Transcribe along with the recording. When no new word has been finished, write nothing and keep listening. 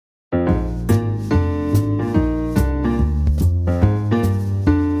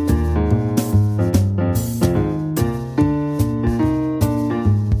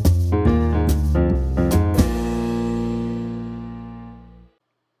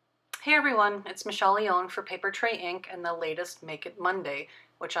Hey everyone, it's Michelle Leone for Paper Tray Ink and the latest Make It Monday,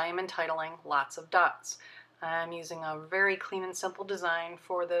 which I am entitling Lots of Dots. I'm using a very clean and simple design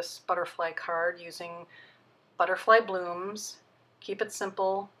for this butterfly card using butterfly blooms, Keep It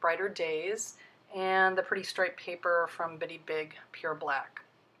Simple, Brighter Days, and the pretty striped paper from Bitty Big Pure Black.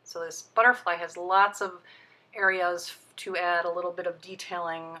 So this butterfly has lots of areas to add a little bit of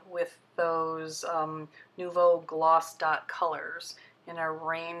detailing with those Nouveau Gloss Dot colors in a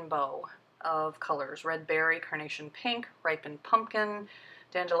rainbow of colors: red berry, carnation pink, ripened pumpkin,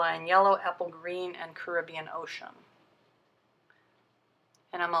 dandelion yellow, apple green, and Caribbean ocean.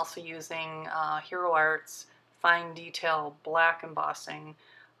 And I'm also using Hero Arts fine detail black embossing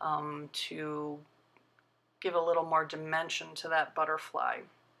to give a little more dimension to that butterfly.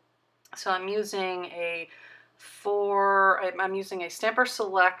 So I'm using a Stamper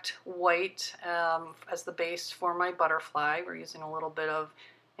Select white as the base for my butterfly. We're using a little bit of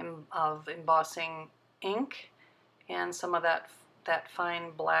embossing ink and some of that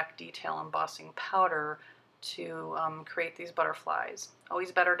fine black detail embossing powder to create these butterflies.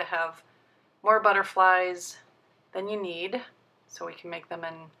 Always better to have more butterflies than you need, so we can make them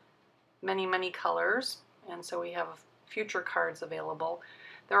in many colors, and so we have future cards available.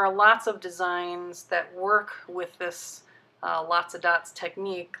 There are lots of designs that work with this lots of dots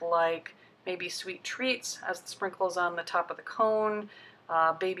technique, like maybe Sweet Treats as the sprinkles on the top of the cone,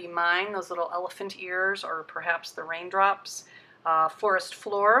 Baby Mine, those little elephant ears, or perhaps the raindrops, Forest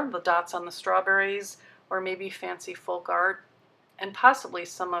Floor, the dots on the strawberries, or maybe Fancy Folk Art, and possibly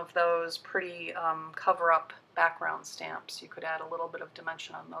some of those pretty cover-up background stamps. You could add a little bit of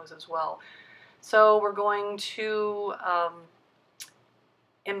dimension on those as well. So we're going to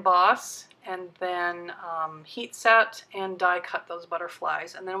emboss and then heat set and die cut those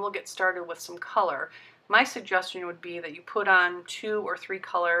butterflies, and then we'll get started with some color. My suggestion would be that you put on 2 or 3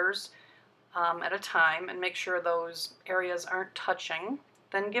 colors at a time and make sure those areas aren't touching.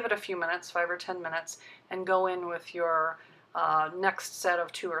 Then give it a few minutes, 5 or 10 minutes, and go in with your next set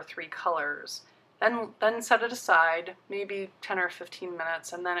of 2 or 3 colors. Then set it aside, maybe 10 or 15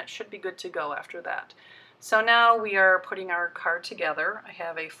 minutes, and then it should be good to go after that. So now we are putting our card together. I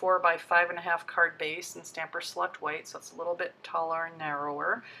have a 4 by 5.5 card base in Stamper Select White, so it's a little bit taller and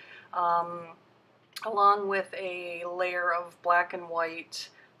narrower, along with a layer of black and white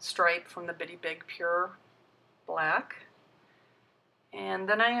stripe from the Bitty Big Pure Black. And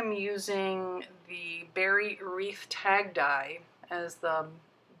then I am using the Berry Wreath Tag die as the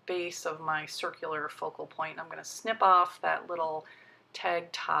base of my circular focal point. I'm going to snip off that little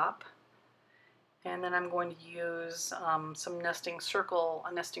tag top, and then I'm going to use a nesting circle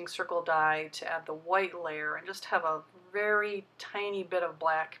die to add the white layer and just have a very tiny bit of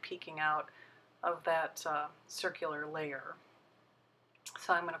black peeking out of that circular layer.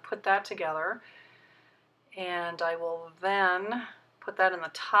 So I'm going to put that together, and I will then put that in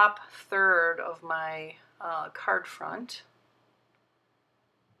the top third of my card front,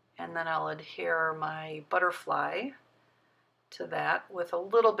 and then I'll adhere my butterfly to that with a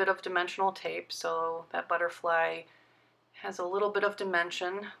little bit of dimensional tape, so that butterfly has a little bit of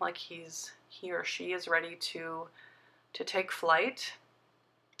dimension, like he or she is ready to take flight.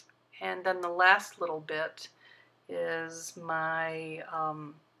 And then the last little bit is my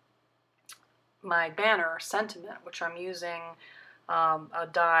my banner sentiment, which I'm using a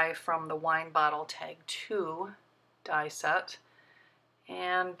die from the Wine Bottle Tag 2 die set,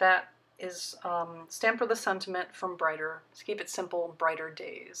 and that is Stamper the Sentiment from Keep It Simple, Brighter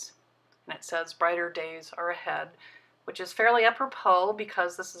Days. And it says brighter days are ahead, which is fairly apropos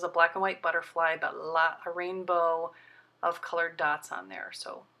because this is a black and white butterfly, but a rainbow of colored dots on there,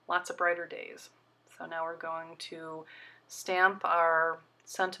 so lots of brighter days. So now we're going to stamp our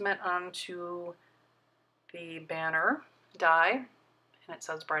sentiment onto the banner die, and it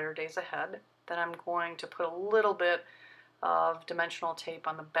says brighter days ahead. Then I'm going to put a little bit of dimensional tape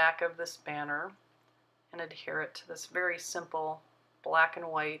on the back of this banner and adhere it to this very simple black and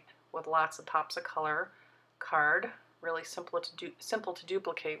white with lots of pops of color card. Really simple to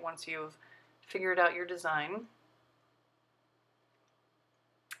duplicate once you've figured out your design.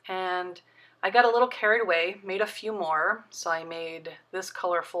 And I got a little carried away, made a few more, so I made this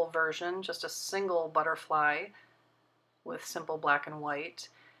colorful version, just a single butterfly with simple black and white.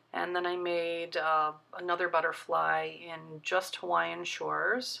 And then I made another butterfly in just Hawaiian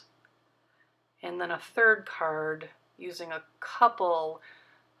Shores, and then a third card using a couple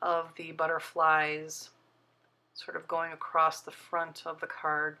of the butterflies sort of going across the front of the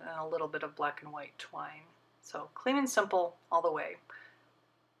card and a little bit of black and white twine. So clean and simple all the way.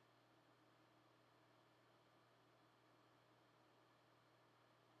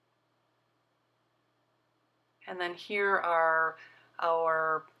 And then here are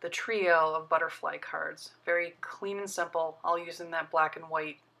the trio of butterfly cards. Very clean and simple, all using that black and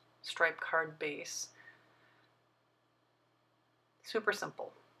white striped card base. Super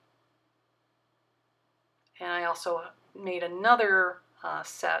simple. And I also made another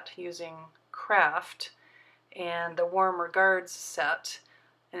set using craft and the Warm Regards set.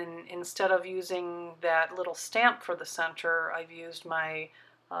 And instead of using that little stamp for the center, I've used my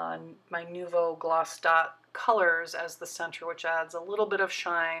Nuvo Gloss Dot colors as the center, which adds a little bit of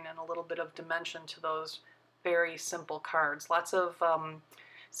shine and a little bit of dimension to those very simple cards. Lots of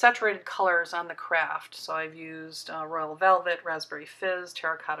saturated colors on the craft. So I've used Royal Velvet, Raspberry Fizz,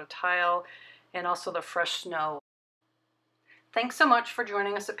 Terracotta Tile, and also the Fresh Snow. Thanks so much for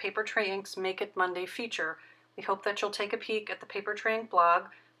joining us at Paper Tray Inc.'s Make It Monday feature. We hope that you'll take a peek at the Paper Tray Inc. blog.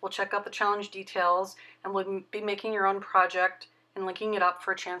 We'll check out the challenge details, and we'll be making your own project and linking it up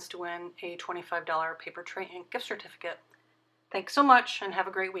for a chance to win a $25 Paper Tray Inc. gift certificate. Thanks so much, and have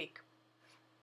a great week.